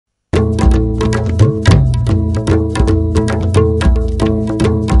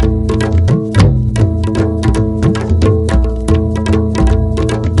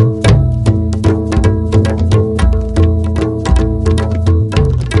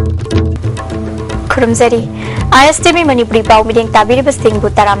खुरुमजरी ISTV Manipuri पाव मीडिंग ताबीर सिंह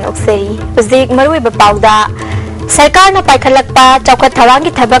ताराम नोक्सरी उजिक मरुई पावदा सरकार न पाइखलकपा चौखत थौरांग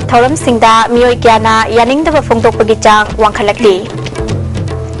की थबक थौरम सिंगदा मियोय क्याना यानिंगदब फोंदोकपगी चांग वांखलकली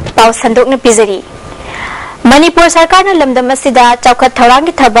पाव संदोकन पिजरी मणिपुर सरकार न लमदम असिदा चौखत थौरांग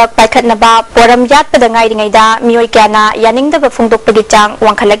की थबक पाइखतनबा पोरम यातपद ngaidingayda मियोय क्याना यानिंगदब फोंदोकपगी चांग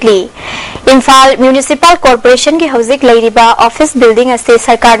वांखलकली इम्फाल म्युनिसिपल कॉर्पोरेशन की हौजिक लैरिबा ऑफिस बिल्डिंग असे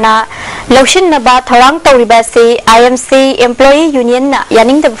सरकार न लौशिननबा थौरांग तौरिबा से IMC एम्प्लॉई यूनियन न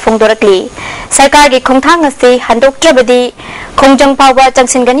यानिंगदब फोंदोरकली सरकार की खोंथांग असे हंदोक्ट्रबदी खोंजंग पावबा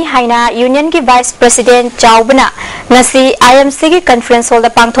चंगसिनगनी हाइना यूनियन की वाइस प्रेसिडेंट चाउबना ngasi IMC की कॉन्फ्रेंस हॉल दा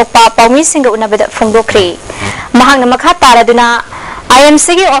पांगथोकपा पाउमी सिंग उनबदा फोंदोखरे महांगना मखा तारादुना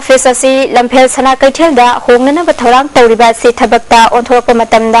IMC की ऑफिस असी लंफेल सना कैथेलदा होंगननबा थौरांग तौरिबा से थबकता ओंथोरपा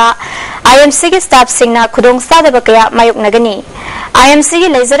मतमदा IMC की स्टाफ सिंगना खुदोंग सादबा कया मायोकनगनी IMC की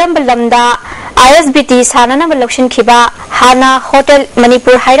लेजरम बलमदा ISBT साननबा लौशिन खिबा हाना होटल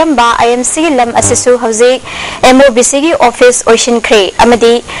मणिपुर हाइरंबा IMC की लम असिसु हौजिक MOBC की ऑफिस ओइशन ख्रे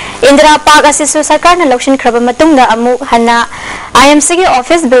अमदी इंदिरा पार्क असिसु सरकार न लौशिन खरबा मतुंगदा अमु हन्ना IMC की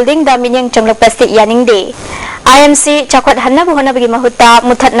ऑफिस बिल्डिंग दा मिनियंग चंगलपस्ति यानिंगदे IMC चखत हन्नबु होनबगी महुत्ता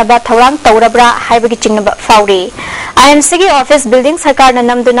मुथतनबा थौरांग तौरब्रा हाइबगी चिंगनबा फाउरी IMC की ऑफिस बिल्डिंग सरकार न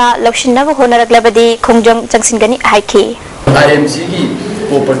नमदुना लौशिनबु होनरकलबदी खोंजंग चंगसिनगनी हाइखी IMC की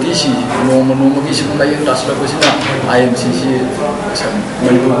प्रॉपर्टी सी नोम की सिकुलाई तासलबसिना IMC सी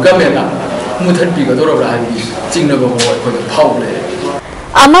मणिपुर गवर्नमेंट मुथत पिगदोरब्रा हाइबगी चिंगनबो हो फाउले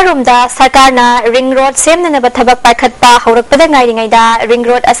अमरोमदा सरकार न ring road सेमननबा थबक पाइखतपा हौरकपदा ngaidingayda ring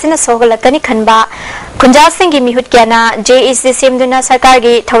road असिना सोगलकनी खनबा खुंजा सिंह की मिहुत क्याना JAC सेमदुना सरकार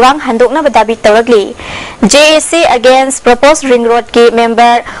की थौरांग हंदोकनबा दाबी तौरगली JAC against propose ring road की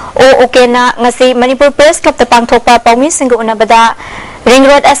member ओकेना ngasi Manipur press club ता पांगथोकपा पाउमी सिंह उनबदा रिंग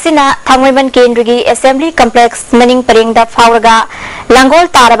रोड असिना थांगमैबन केंद्र की असेंबली कॉम्प्लेक्स मनिंग परेंगदा फावरगा लांगोल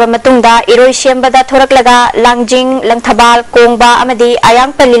तारबा मतुंगदा इरोय सेमबदा थोरकलगा लांगजिंग लंगथबाल कोंगबा अमदी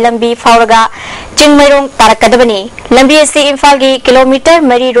आयांगपल्ली लंबी फावरगा चिंगमैरोंग तारकदबनी लंबी असी इम्फाल की किलोमीटर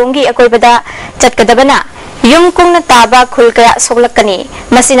मरी रोंगी अकोइबदा चटकदबना युम कुंगना ताबा खुल कया सोगलकनी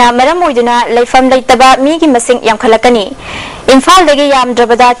मसिना मरम ओइदुना लैफम लैतबा मी की मसिंग यामखलकनी इम्फाल दगी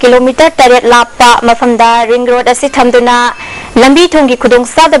यामद्रबदा किलोमीटर 8 लापा मफमदा रिंग रोड असी थमदुना लंबी थोंगी खुदोंग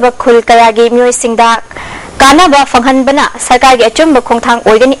सादबा खुल कयागी मियोय सिंगदा कानाबा फंगहनबना सरकार की अचुंब खोंथांग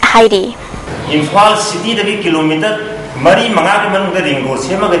ओइगनी हाइरी इम्फाल सिटी दगी किलोमीटर मरी मंगा के मनुंग दा रिंग रोड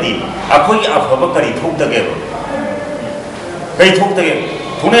सेमगदी अखोई अफबा करी थोकदगे कई थोकदगे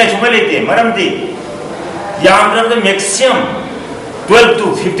थुने सुमे लेते मरमदी यामद्रबदा maximum 12 to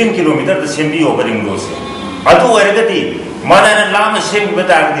 15 kilometre the सेमबी over ring road से अदु ओरगदी मदाना लाम सेम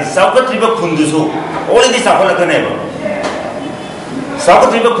बतागदी साउकत्रिबा खुंदुसु ओलरेडी साफलकनेबा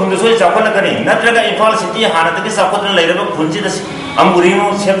साउकत्रिबा खुंदुसु साफलकने नत्रगा इम्फाल सिटी हानतगी साफकन लेरबा खुंजिद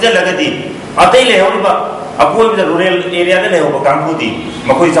अमुरिनो सेमजलगदी अतै लेहौरिबा अकोइबदा रूरल एरिया दा लेहौबा कांगपुदी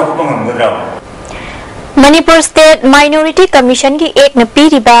मखोइ साफकन हमगद्रा मणिपुर स्टेट माइनॉरिटी कमीशन की एक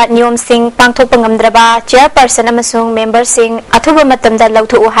पीरिबा नियम Singh पांगथोपंगमद्रबा chairperson अमसुंग member Singh अथुबा मतमदा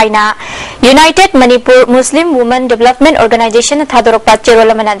लौथु हाइना United Manipur Muslim women development organisation थादोरपा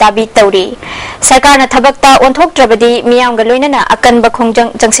चेरोलमना दाबी तौरी सरकार न थबकता ओंथोक्ट्रबदी मियामगा लोइनना अकनबा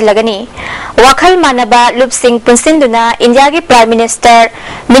खोंजंग जंगसिलगनी वाखल मानबा लुप सिंह पुनसिंदुना इंडिया की prime minister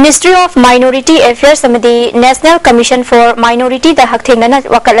ministry of minority affairs अमदी national commission for minority दा हकथेंगना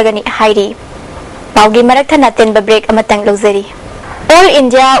वकलगनी हाइरी पाउगी मरक नातेन break अमतंग लौजरी all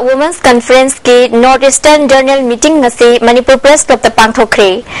India women's conference की north eastern journal meeting ngasi Manipur press club ता पांगथोखरे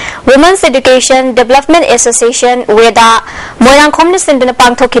women's education development association वेदा मोयरांगखोमन सिंदुना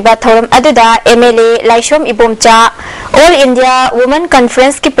पांगथोखिबा थौरम अदुदा MLA लाइशोम Ibomcha all India women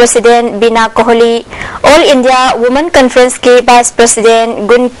conference की president बीना Kohli all India women conference की vice president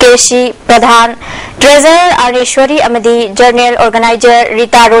गुनकेशी प्रधान treasurer आरेश्वरी अमदी journal organiser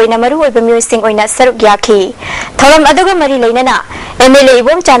Rita Roy नमरु ओइबा musing ओइना सरुक याखी थौरम अदुगा मरी लेनना MLA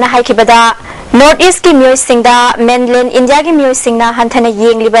इबोम चाना हाइखिबदा north east की muse सिंगदा mainland India की muse सिंगना हंथना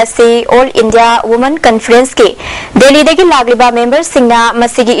येंगलिबा से all India women conference के Delhi दगी लागलिबा member सिंगना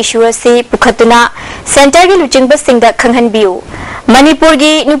मसिगी issue असी पुखतुना सेंटर की लुचिंगबा सिंगदा खंगहनबियु मणिपुर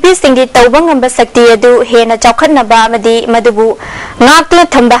की नुपी सिंगी तौबंगंबा शक्ति अदु हेना चौखनबा मदी मदुबु ngakna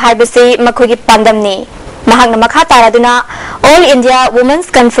thamba haibase makhogi pandamni mahakna makha taraduna all India women's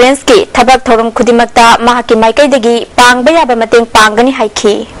conference की थबक theorem खुदिमक्ता महाकी माइकैदगी पांगबा याबा मतेंग पांगनी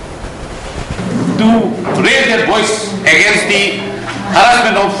हाइखी to raise their voice against the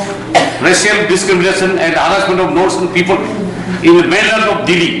harassment of racial discrimination and harassment of Northern people in the mainland of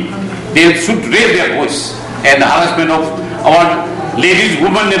Delhi. They should raise their voice and harassment of our ladies,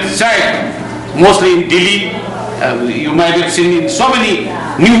 women and child mostly in Delhi. You might have seen in so many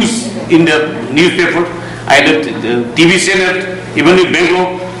news in the newspaper, either the TV channel, even in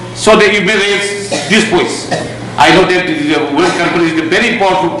Bangalore, so that you may raise this voice. I know that the oil company is a very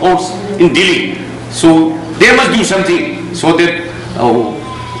powerful force in Delhi, so they must do something so that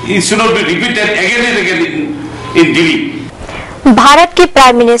it should not be repeated again and again in Delhi. Bharat के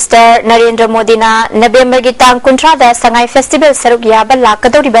prime minister Narendra Modi ना नवंबर की तांग 19 Sangai festival सरुक याबा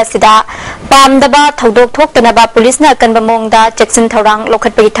लाकदौरिबा सिदा पामदबा थौदोक थोक्तनबा पुलिसना कनबा मोंगदा चेक्सन थौरांग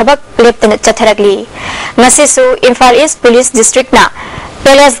लोखटपगी थबक लेप्तन चथरगली ngasisu Imphal East Police District na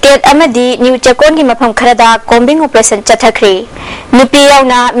Palace Gate amadi New Chakon gi mafam kharada combing operation chathakri nupi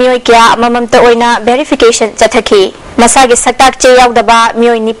yauna mioi kya mamamta oina verification chathaki masagi saktak che yaudaba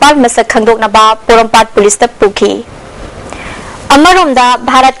mioi nipal masak khangdoknaba Porampat Police ta pukhi अमरोमदा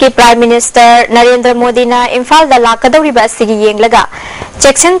Bharat के prime minister Narendra Modi ना इम्फाल दा लाकदौरिबा सिगी येंगलगा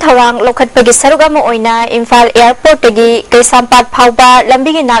चेक्सन थौरांग लोखटपगी Serug अमा ओइना Imphal airport तगी कैसामपाट फाउबा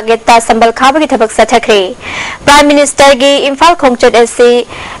लंबिगी नागेता संबल खाबगी थबक सथखरे prime minister गी Imphal खोंगचट AC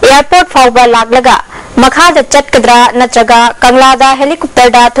airport फाउबा लागलगा मखादा चटकद्रा नत्रगा कंगलादा helicopter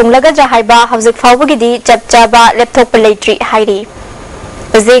दा थुंगलगजा हाइबा हौजिक फाउबगी चपचाबा लेपथोप लेट्री हाइरी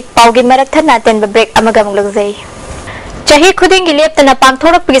जिक पाउगी मरक थना तेन break अमगा मुगलगजै चाहे खुदिंग लेप्तना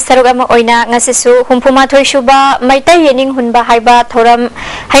पांथोरपगी Serug अमा ओइना ngasisu 64 सुबा मैतै येनिंग हुनबा हाइबा थोरम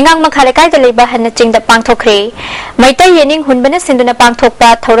हाइंगांग मखालेकाय द लेबा हन्न चिंगदा पांथोखरे मैतै येनिंग हुनबना सिंदुना पांथोकपा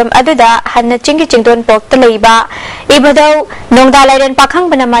थोरम अदुदा हन्न चिंगी चिंगदोन पोक्ता लेबा इबदौ नोंगदा लाइरेन पाखंग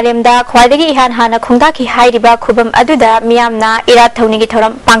बना मालेमदा ख्वाइदगी इहान हाना खुंगदाखि हाइरिबा खुबम अदुदा मियामना इरा थौनिगी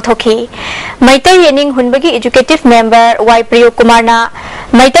theorem पांथोखि Meitei येनिंग हुनबगी educative member Y प्रियो कुमारना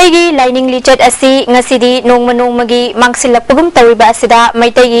मैतैगी लाइनिंग लिचट असि ngasidi nongma nongmagi mangsilapugum tawriba asida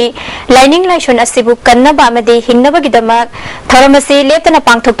मैतैगी lining लाइशन असिबु कन्नबा अमदि हिंगनबगिदमक थोरमसी लेप्तना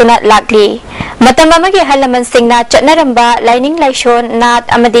पांथोक्तुना लागली मतम अमगी हलमन सिंगना चटनरंबा लाइनिंग लाइशन नाट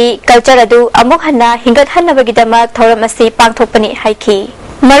अमदि कल्चर अदु अमुक हन्ना हिंगत हन्नबगिदमक थोरमसी पांथोक्पनि हाइखि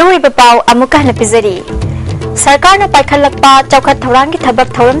मरुइबा पाव अमुक हन्न पिजरी सरकार न पाइखलकपा चौखत थौरांगी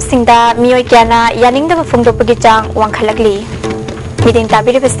थबक थौरम सिंगदा मियोय क्याना यानिंगदबा फुंगदोपगी चांग वांखलकली मिदिंग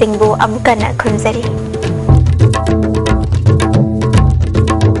ताबिरिबा सिंगबु अमुक हन्न खुमजरी।